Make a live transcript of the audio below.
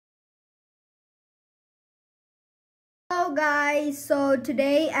Hello guys, so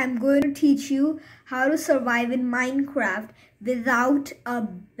today I'm going to teach you how to survive in Minecraft without a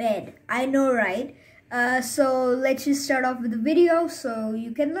bed. I know, right? So let's just start off with the video so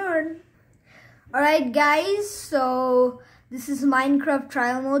you can learn. Alright guys, so this is Minecraft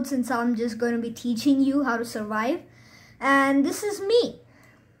trial mode since I'm just going to be teaching you how to survive. And this is me.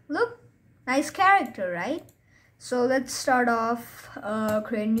 Look, nice character, right? So let's start off,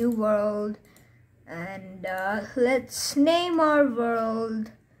 create a new world. And let's name our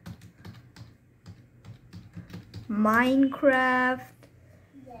world Minecraft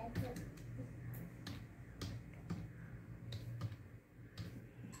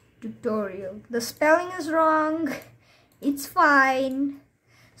tutorial. The spelling is wrong. It's fine.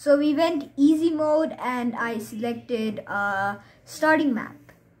 So we went easy mode and I selected starting map.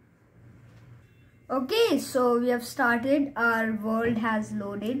 Okay, so we have started. Our world has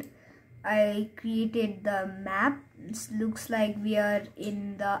loaded. I created the map. It looks like we are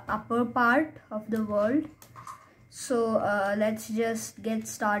in the upper part of the world. So let's just get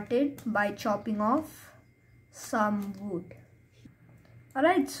started by chopping off some wood.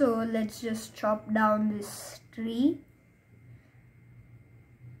 Alright, so let's just chop down this tree.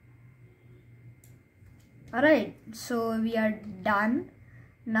 Alright, so we are done.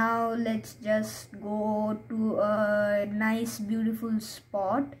 Now let's just go to a nice beautiful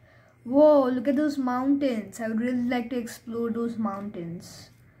spot. Whoa, look at those mountains. I would really like to explore those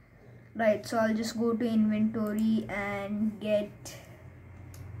mountains. Right, so I'll just go to inventory and get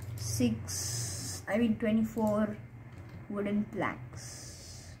 24 wooden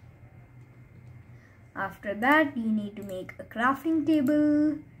planks. After that, you need to make a crafting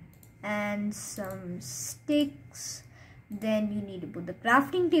table and some sticks. Then you need to put the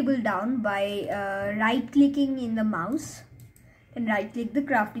crafting table down by right-clicking in the mouse. And right click the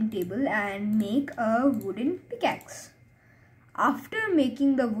crafting table and make a wooden pickaxe. After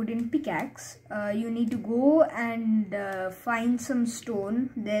making the wooden pickaxe, you need to go and find some stone.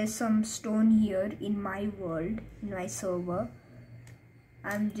 There's some stone here in my world, in my server.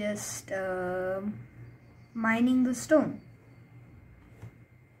 I'm just mining the stone.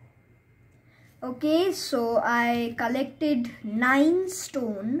 Okay, so I collected 9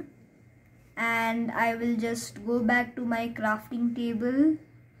 stone. And I will just go back to my crafting table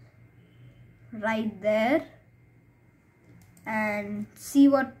right there and see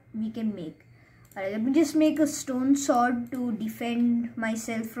what we can make. Alright, let me just make a stone sword to defend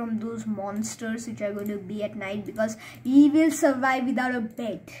myself from those monsters which are going to be at night, because we will survive without a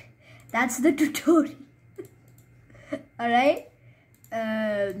bed. That's the tutorial. Alright.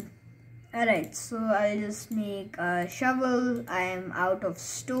 Alright, so I'll just make a shovel. I am out of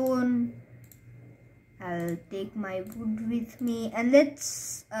stone. I'll take my wood with me, and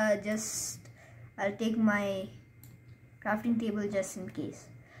let's I'll take my crafting table just in case.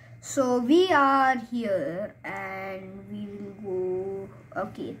 So we are here and we will go,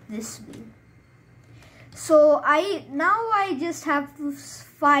 okay, this way. So I just have to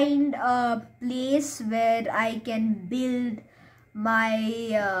find a place where I can build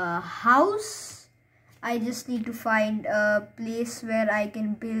my house. I just need to find a place where I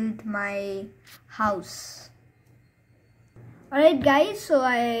can build my house. Alright guys, so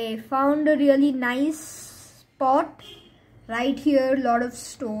I found a really nice spot right here, lot of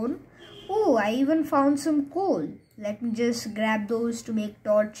stone. Oh, I even found some coal. Let me just grab those to make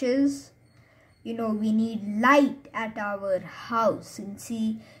torches. You know, we need light at our house. And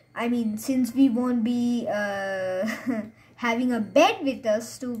since we won't be having a bed with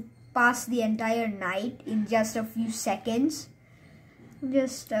us to pass the entire night in just a few seconds,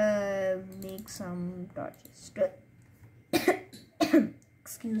 just make some torches.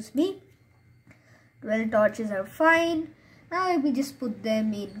 Excuse me. 12 torches are fine. Now let me just put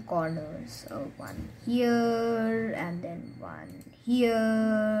them in corners. So one here, and then one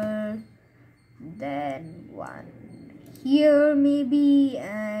here, then one here maybe,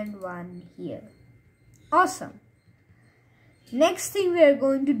 and one here. Awesome. Next thing we are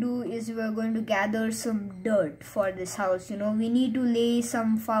going to do is we are going to gather some dirt for this house. You know, we need to lay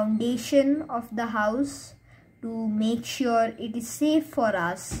some foundation of the house to make sure it is safe for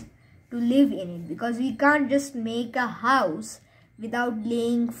us to live in it, because we can't just make a house without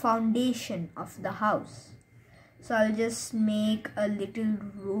laying foundation of the house. So I'll just make a little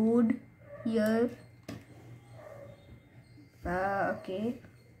road here. Okay.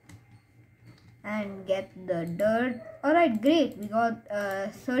 And get the dirt. Alright, great. We got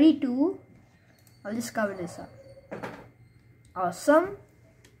 32. I'll just cover this up. Awesome.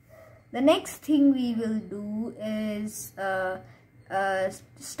 The next thing we will do is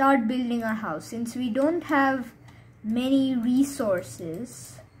start building our house. Since we don't have many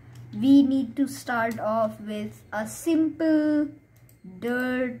resources, we need to start off with a simple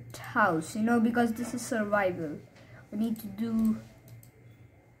dirt house, you know, because this is survival. We need to do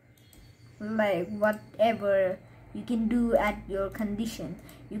like whatever you can do at your condition.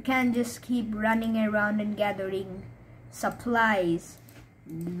 You can't just keep running around and gathering supplies.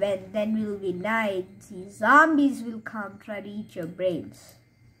 Then will be night. The zombies will come try to eat your brains.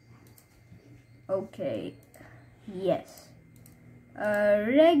 Okay, yes, a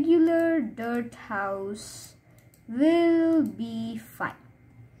regular dirt house will be fine.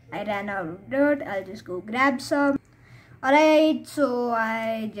 I ran out of dirt. I'll just go grab some. Alright, so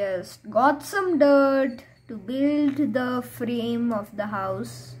I just got some dirt to build the frame of the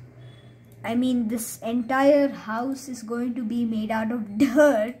house. I mean, this entire house is going to be made out of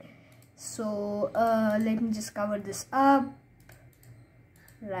dirt. So let me just cover this up.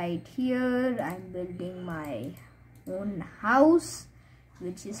 Right here, I'm building my own house,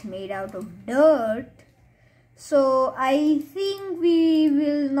 which is made out of dirt. So I think we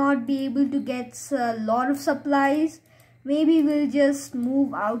will not be able to get a lot of supplies. Maybe we'll just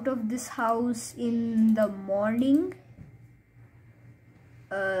move out of this house in the morning.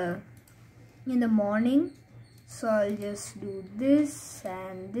 So I'll just do this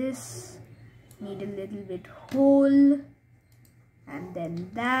and this. Need a little bit hole. And then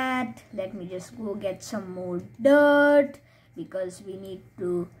that. Let me just go get some more dirt, because we need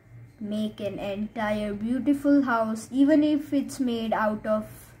to make an entire beautiful house, even if it's made out of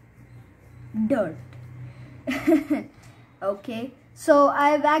dirt. Okay, so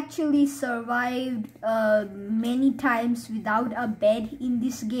I've actually survived many times without a bed in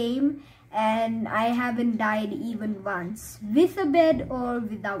this game, and I haven't died even once with a bed or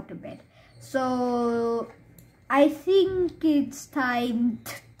without a bed. So I think it's time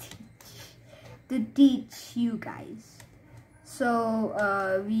to teach you guys.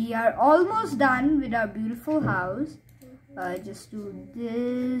 So we are almost done with our beautiful house. Just do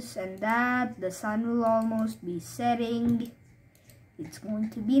this and that. The sun will almost be setting. It's going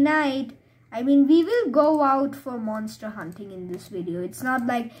to be night. I mean, we will go out for monster hunting in this video. It's not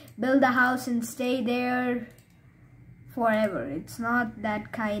like build a house and stay there forever. It's not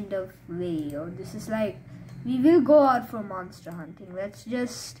that kind of video. This is like, we will go out for monster hunting. Let's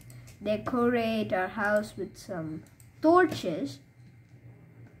just decorate our house with some torches.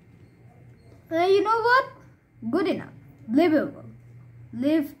 You know what? Good enough. Livable.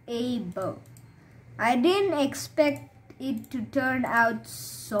 Liveable. I didn't expect it to turn out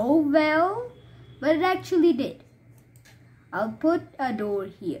so well, but it actually did. I'll put a door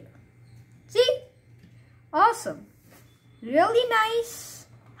here. See? Awesome. Really nice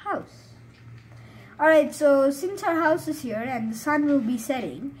house. Alright, so since our house is here and the sun will be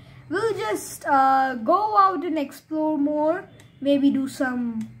setting, we'll just go out and explore more. Maybe do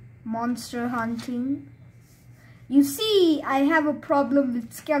some monster hunting. You see, I have a problem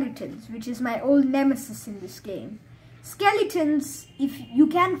with skeletons, which is my old nemesis in this game. Skeletons, if you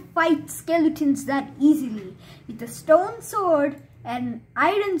can't fight skeletons that easily with a stone sword, an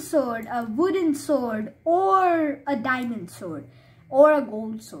iron sword, a wooden sword, or a diamond sword, or a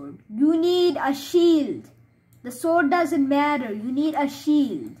gold sword. You need a shield. The sword doesn't matter. You need a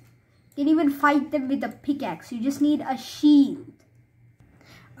shield. You can even fight them with a pickaxe. You just need a shield.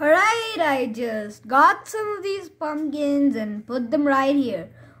 Alright, I just got some of these pumpkins and put them right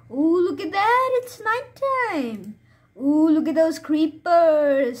here. Ooh, look at that. It's nighttime. Ooh, look at those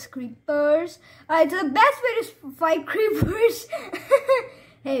creepers. Creepers. Alright, so the best way to fight creepers.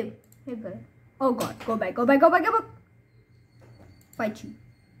 Hey, brother. Oh God, go back. Fight you.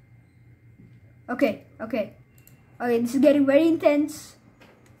 Okay. Okay, this is getting very intense.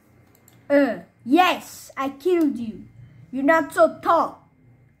 Yes, I killed you. You're not so tall.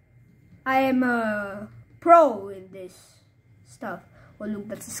 I am a pro in this stuff. Oh look,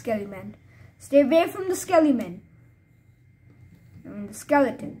 that's a skelly man. Stay away from the skelly men. I mean the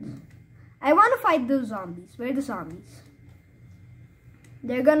skeletons. I want to fight those zombies. Where are the zombies?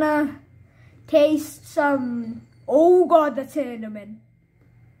 They're gonna taste some... Oh God, that's an enderman.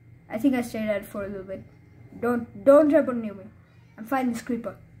 I think I stayed at it for a little bit. Don't jump on near me. I'm fighting this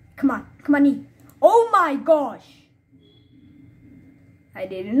creeper. Come on, E. Oh my gosh! I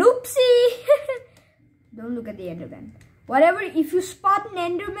did an oopsie. Don't look at the enderman. Whatever, if you spot an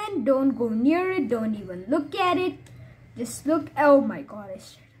enderman, don't go near it. Don't even look at it. Just look. Oh my God,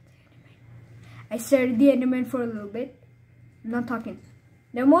 I stared at the enderman for a little bit. I'm not talking.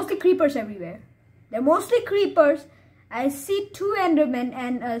 There are mostly creepers everywhere. They're mostly creepers. I see 2 endermen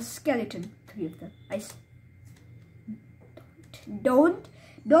and a skeleton. 3 of them.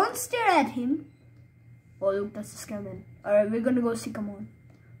 Don't stare at him. Oh look, that's the skeleton. Alright, we're gonna go see, come on.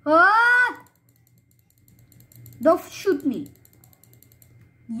 Ah! Don't shoot me.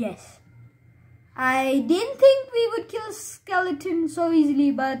 Yes. I didn't think we would kill a skeleton so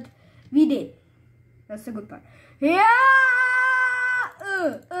easily, but we did. That's the good part. Yeah!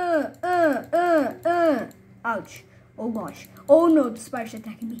 Ouch. Oh gosh. Oh no, the spider's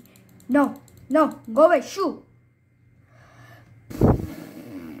attacking me. No, no, go away, shoot.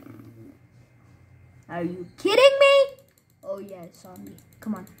 Are you kidding me? Oh yeah, zombie.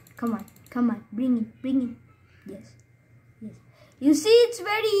 Come on, come on, come on. Bring it, bring it. Yes, yes. You see, it's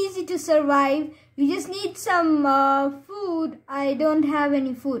very easy to survive. You just need some food. I don't have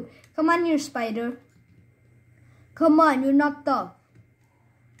any food. Come on, you spider. Come on, you're not tough.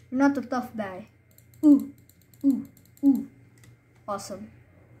 You're not a tough guy. Ooh, ooh, ooh. Awesome.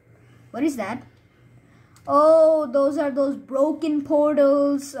 What is that? Oh, those are those broken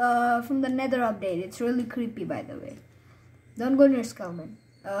portals from the Nether update. It's really creepy, by the way. Don't go near Skullman.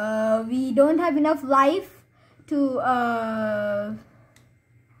 We don't have enough life to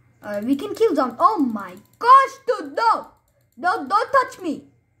we can kill zombies. Oh my gosh, dude, no! Don't touch me.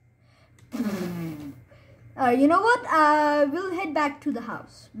 You know what? We'll head back to the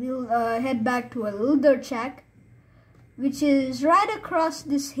house. We'll head back to a little dirt shack, which is right across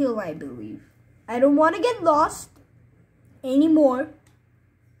this hill, I believe. I don't want to get lost anymore.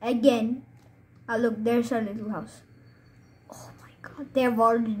 Again. Look, there's our little house. Oh my god, they've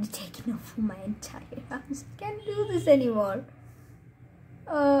already taken over my entire house. I can't do this anymore.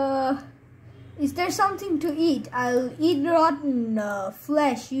 Is there something to eat? I'll eat rotten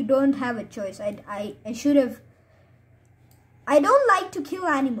flesh. You don't have a choice. I should have. I don't like to kill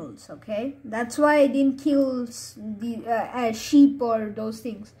animals, okay? That's why I didn't kill the sheep or those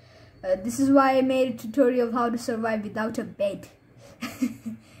things. This is why I made a tutorial of how to survive without a bed.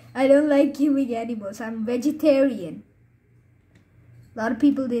 I don't like killing animals. I'm vegetarian. A lot of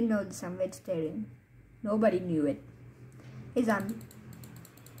people didn't know this. I'm vegetarian. Nobody knew it. Hey zombie.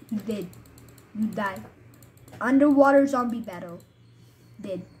 You did. You died. Underwater zombie battle.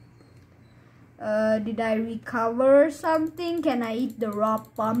 Did. Did I recover something? Can I eat the raw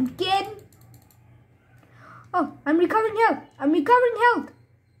pumpkin? Oh, I'm recovering health. I'm recovering health.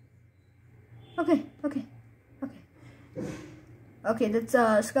 Okay, okay, okay. Okay, that's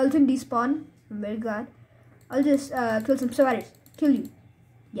a skeleton despawn. I'm very glad. I'll just kill some spiders. Kill you.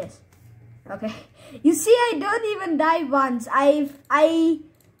 Yes. Okay. You see, I don't even die once. I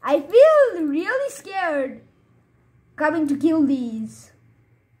feel really scared coming to kill these.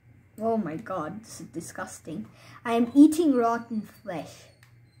 Oh my god, this is disgusting. I am eating rotten flesh.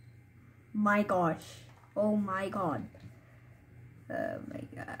 My gosh. Oh my god. Oh my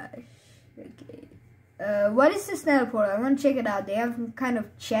gosh. Okay. What is this nether portal? I want to check it out. They have some kind of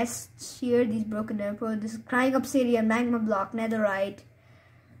chests here. These broken nether portals. This is crying obsidian, magma block, netherite.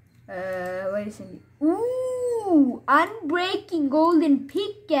 What is it? Ooh, unbreaking golden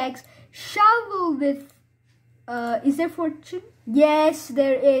pickaxe, shovel with. Is there fortune? Yes,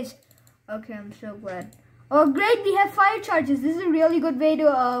 there is. Okay, I'm so glad. Oh, great! We have fire charges. This is a really good way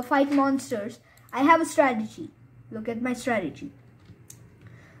to fight monsters. I have a strategy. Look at my strategy.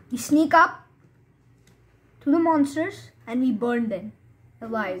 We sneak up to the monsters and we burn them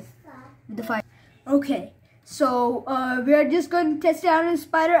alive with the fire. Okay, so we are just going to test it out on a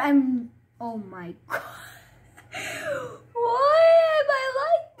spider. Oh my god. Why am I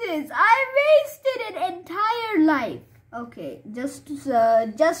like this? I wasted an entire life. Okay, just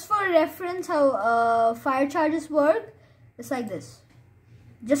for reference how fire charges work, it's like this.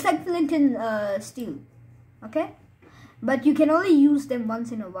 Just like flint and steel. Okay? But you can only use them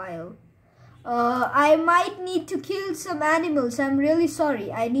once in a while. I might need to kill some animals. I'm really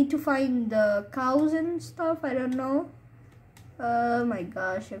sorry. I need to find the cows and stuff. I don't know. Oh my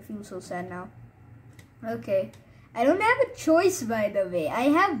gosh, I feel so sad now. Okay. I don't have a choice, by the way. I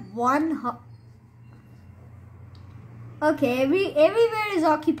have one. Okay, everywhere is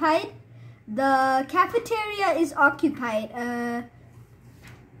occupied. The cafeteria is occupied.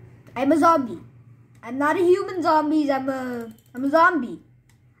 I'm a zombie. I'm not a human zombie. I'm a zombie.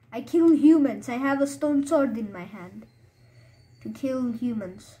 I kill humans. I have a stone sword in my hand to kill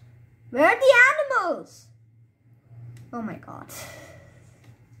humans. Where are the animals? Oh my god.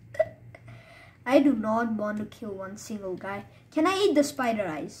 I do not want to kill one single guy. Can I eat the spider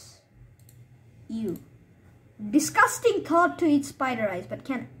eyes? Ew. Disgusting thought to eat spider eyes, but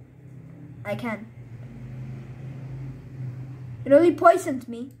I can. It only poisons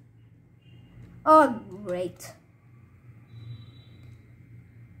me. Oh, great.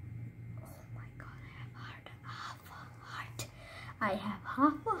 Oh my god, I have half a heart. I have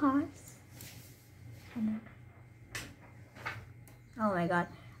half a heart. And my god.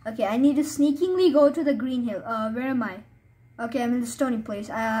 Okay, I need to sneakingly go to the green hill. Where am I? Okay, I'm in the stony place.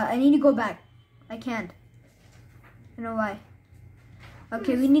 I need to go back. I can't. I don't know why.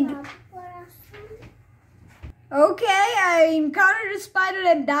 Okay, we need to... Okay, I encountered a spider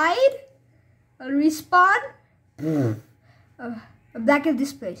and died. I'll respawn. I'm back at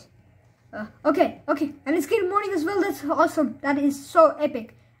this place. Okay, and it's getting morning as well. That's awesome. That is so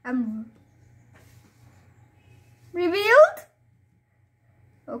epic. I'm revealed.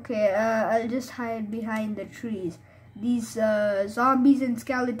 Okay, I'll just hide behind the trees. These zombies and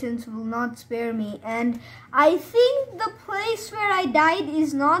skeletons will not spare me. And I think the place where I died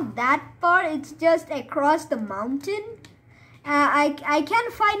is not that far. It's just across the mountain. I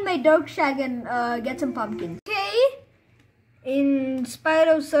can find my dark shack and get some pumpkins. Okay. In spite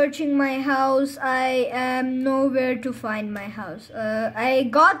of searching my house, I am nowhere to find my house. I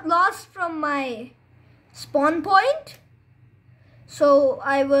got lost from my spawn point. So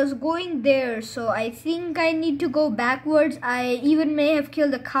I was going there, so I think I need to go backwards. I even may have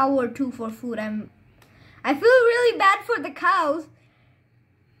killed a cow or two for food. I feel really bad for the cows.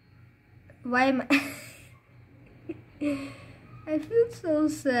 Why am I feel so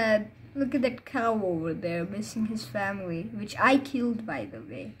sad. Look at that cow over there missing his family, which I killed, by the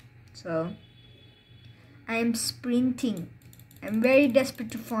way. So I am sprinting. I'm very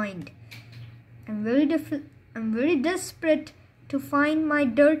desperate to find. I'm very desperate to find my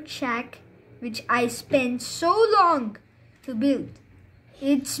dirt shack, which I spent so long to build.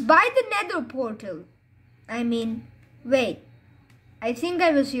 It's by the nether portal. I mean, wait. I think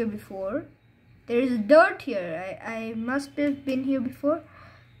I was here before. There is dirt here. I must have been here before.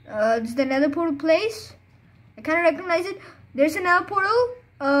 This is the nether portal place. I kind of recognize it. There's an nether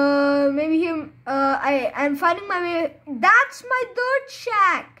portal. Maybe here. I'm finding my way. That's my dirt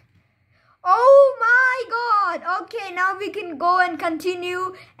shack. Oh my god. Okay, now we can go and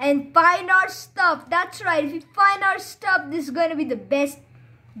continue and find our stuff. That's right. If we find our stuff, this is going to be the best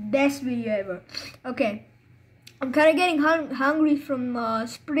video ever. Okay. I'm kind of getting hungry from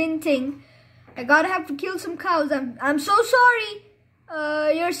sprinting. I gotta have to kill some cows. I'm so sorry.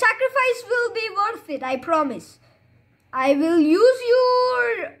 Your sacrifice will be worth it, I promise. I will use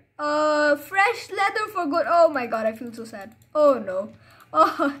your fresh leather for good. Oh my god, I feel so sad. Oh no.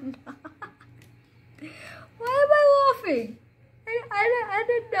 Oh no. Why am I laughing? I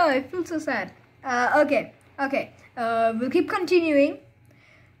don't know. I feel so sad. Okay. We'll keep continuing.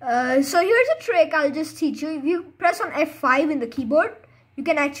 So here's a trick I'll just teach you. If you press on F5 in the keyboard, you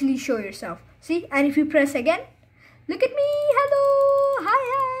can actually show yourself. See? And if you press again, look at me. Hello.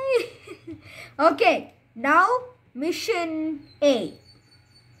 Hi. Okay. Now, mission A.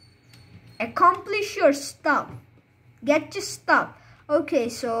 Accomplish your stuff. Get your stuff. Okay,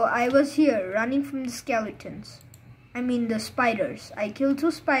 so I was here running from the skeletons. I mean the spiders. I killed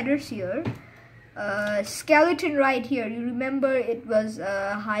 2 spiders here. Skeleton right here. You remember it was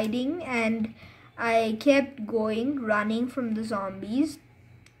hiding, and I kept going, running from the zombies.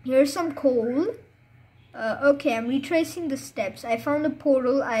 Here's some coal. Okay, I'm retracing the steps. I found a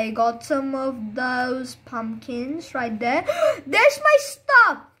portal. I got some of those pumpkins right there. There's my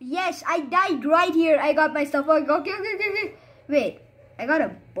stuff. Yes, I died right here. I got my stuff. Okay. Wait, I got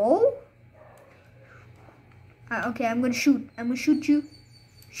a bow? Okay, I'm gonna shoot. I'm gonna shoot you.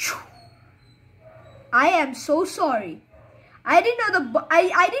 I am so sorry. I didn't know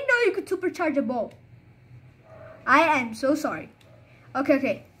I didn't know you could supercharge a bow. I am so sorry.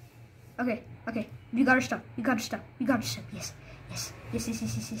 Okay. You got our stuff. Yes.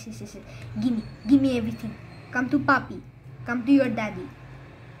 Give me everything. Come to Papi. Come to your daddy.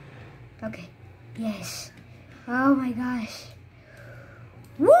 Okay. Yes. Oh my gosh.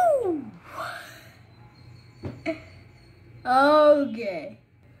 Woo! Okay.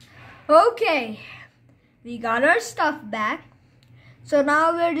 We got our stuff back. So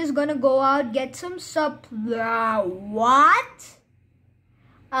now we're just gonna go out, get some supply. What?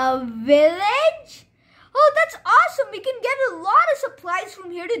 A village? Oh, that's awesome. We can get a lot of supplies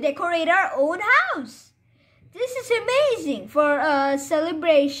from here to decorate our own house. This is amazing. For a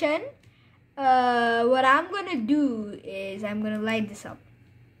celebration, what I'm gonna do is I'm gonna light this up.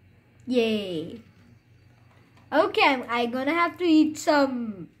 Yay. Okay, I'm gonna have to eat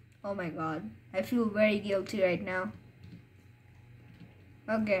some. Oh my god, I feel very guilty right now.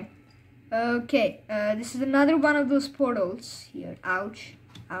 Okay, this is another one of those portals here. Ouch.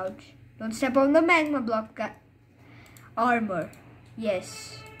 Don't step on the magma block. Armor,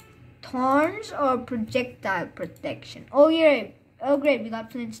 yes. Thorns or projectile protection. Oh yeah. Oh great, we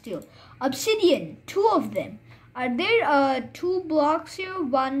got flint steel. Obsidian, 2 of them. Are there 2 blocks here?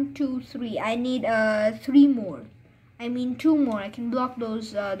 1, 2, 3. I need 3 more. I mean 2 more. I can block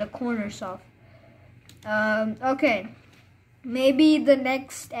those the corners off. Okay. Maybe the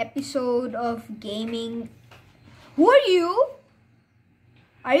next episode of gaming. Who are you?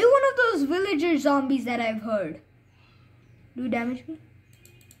 Are you one of those villager zombies that I've heard? Do you damage me?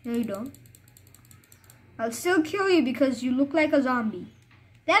 No, you don't. I'll still kill you because you look like a zombie.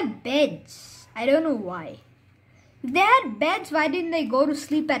 They have beds. I don't know why. If they had beds, why didn't they go to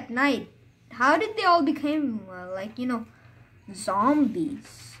sleep at night? How did they all become,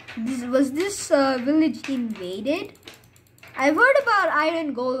 zombies? Was this village invaded? I've heard about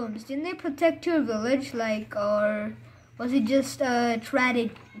iron golems. Didn't they protect your village, or was it just a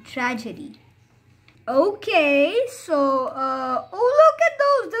tragedy? Okay, so, oh, look at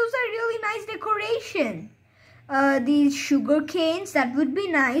those. Those are really nice decoration. These sugar canes, that would be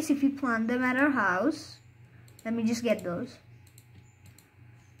nice if you plant them at our house. Let me just get those.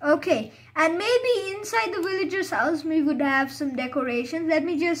 Okay, and maybe inside the villager's house, we would have some decorations. Let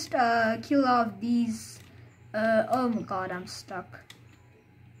me just kill off these. Oh my god, I'm stuck.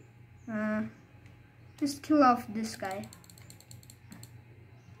 Just kill off this guy.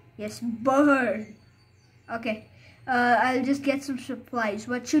 Yes, burn. Okay, I'll just get some supplies.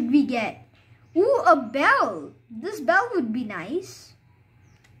 What should we get? Ooh, a bell. This bell would be nice.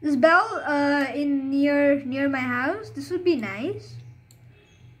 This bell in near my house. This would be nice.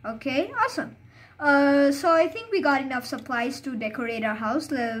 Okay, awesome. So I think we got enough supplies to decorate our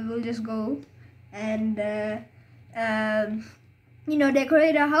house. We'll just go and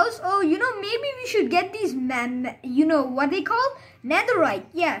decorate our house. Oh, maybe we should get these what they call netherite.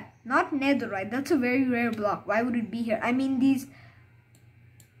 Yeah, not netherite. That's a very rare block. Why would it be here? I mean these.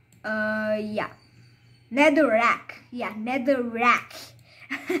 Yeah, netherrack. Yeah, netherrack.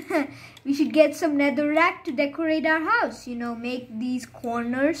 We should get some netherrack to decorate our house. Make these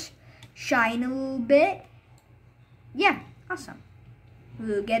corners shine a little bit. Yeah, awesome.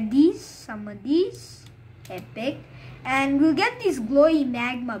 We'll get some of these. Epic. And we'll get these glowy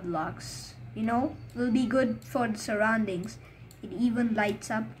magma blocks. Will be good for the surroundings. It even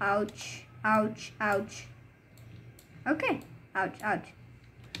lights up. Ouch, ouch, ouch. Okay, ouch, ouch.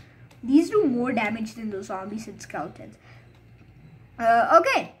 These do more damage than those zombies and skeletons.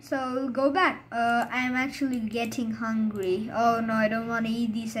 Okay, so we'll go back. I'm actually getting hungry. Oh no, I don't want to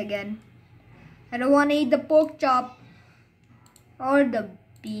eat these again. I don't want to eat the pork chop or the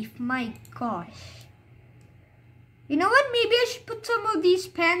beef. My gosh. You know what? Maybe I should put some of these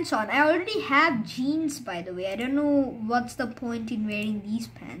pants on. I already have jeans, by the way. I don't know what's the point in wearing these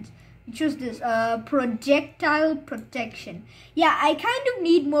pants. Which was this? Projectile protection. Yeah, I kind of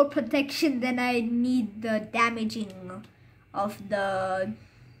need more protection than I need the damaging of the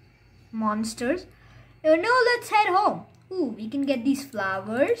monsters. Now let's head home. Ooh, we can get these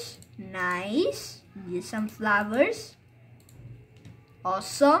flowers. Nice. Here's some flowers.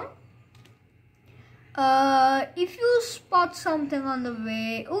 Awesome. If you spot something on the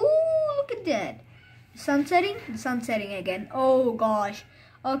way. Ooh, look at that. Sun setting? The sun setting again. Oh gosh.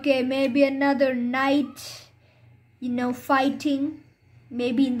 Okay, maybe another night, fighting.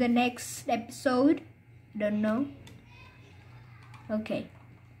 Maybe in the next episode. Don't know. Okay.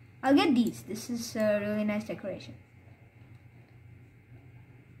 I'll get these. This is a really nice decoration.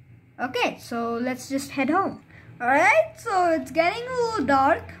 Okay, so let's just head home. Alright, so it's getting a little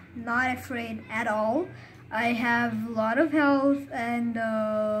dark. Not afraid at all. I have a lot of health and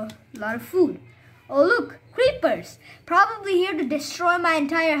a lot of food. Oh look, creepers. Probably here to destroy my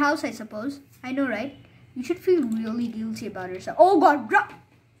entire house, I suppose. I know, right? You should feel really guilty about yourself. Oh god, drop!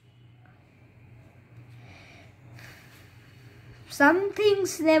 Some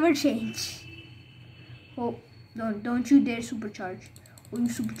things never change. Oh, don't you dare supercharge. Oh, you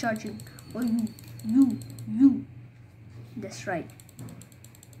supercharging. Oh, you. That's right.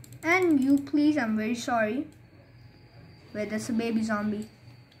 And you, please, I'm very sorry. Wait, that's a baby zombie.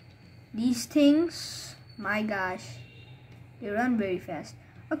 These things, my gosh, they run very fast.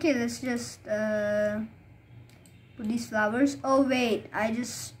 Okay, let's just put these flowers. Oh wait, I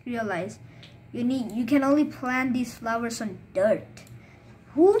just realized you can only plant these flowers on dirt.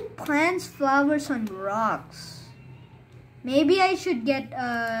 Who plants flowers on rocks? Maybe I should get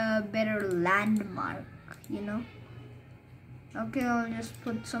a better landmark, Okay, I'll just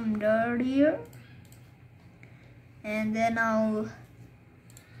put some dirt here. And then I'll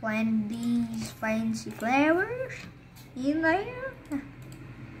plant these fancy flowers in there.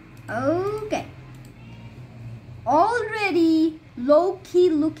 Okay. Already low-key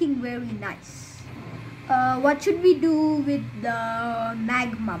looking very nice. What should we do with the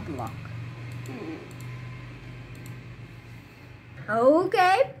magma block?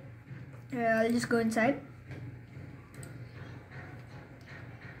 Okay. I'll just go inside.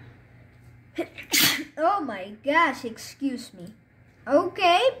 Oh my gosh, excuse me.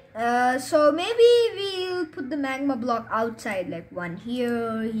 Okay, so maybe we'll put the magma block outside, like one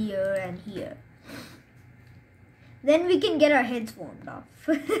here, here, and here. Then we can get our heads warmed off.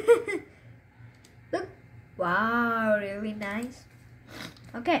 Look, wow, really nice.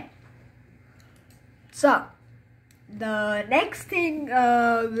 Okay, so the next thing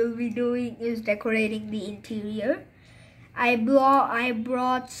we'll be doing is decorating the interior. I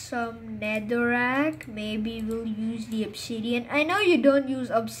brought some netherrack. Maybe we'll use the obsidian. I know you don't use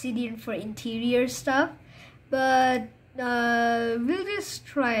obsidian for interior stuff, but we'll just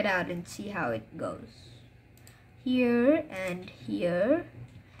try it out and see how it goes. Here and here.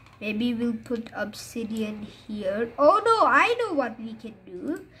 Maybe we'll put obsidian here. Oh no, I know what we can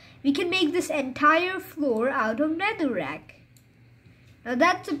do. We can make this entire floor out of netherrack. Now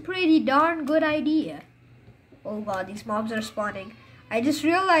that's a pretty darn good idea. Oh god, these mobs are spawning. I just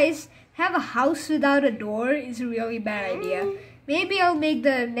realized have a house without a door is a really bad idea. Maybe I'll make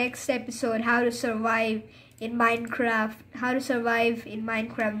the next episode how to survive in Minecraft. How to survive in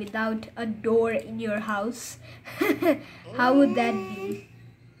Minecraft without a door in your house. How would that be?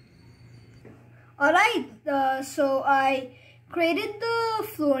 Alright, so I created the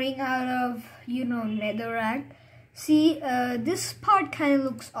flooring out of, netherrack. See, this part kind of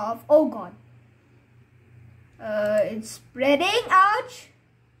looks off. Oh god. It's spreading. Ouch!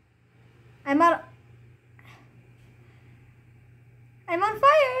 I'm on fire.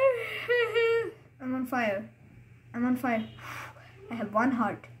 I'm on fire. I have one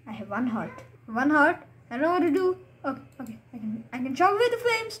heart. One heart. I don't know what to do. Okay. I can chop away the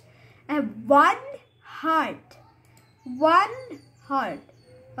flames. I have one heart.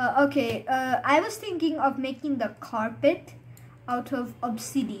 Okay. I was thinking of making the carpet out of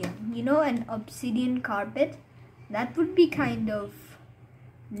obsidian. An obsidian carpet. That would be kind of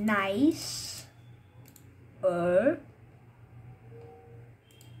nice.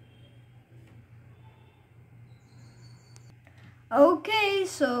 Okay,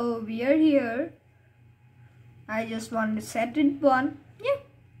 so we are here. I just want to set it one. Yeah,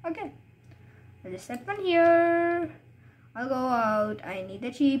 okay. I'll just set one here. I'll go out. I need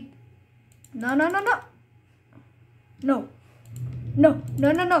the sheep. No.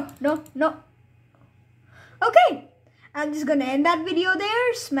 Okay, I'm just gonna end that video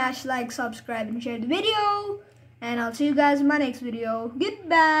there. Smash like, subscribe, and share the video. And I'll see you guys in my next video.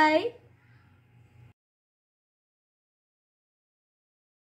 Goodbye.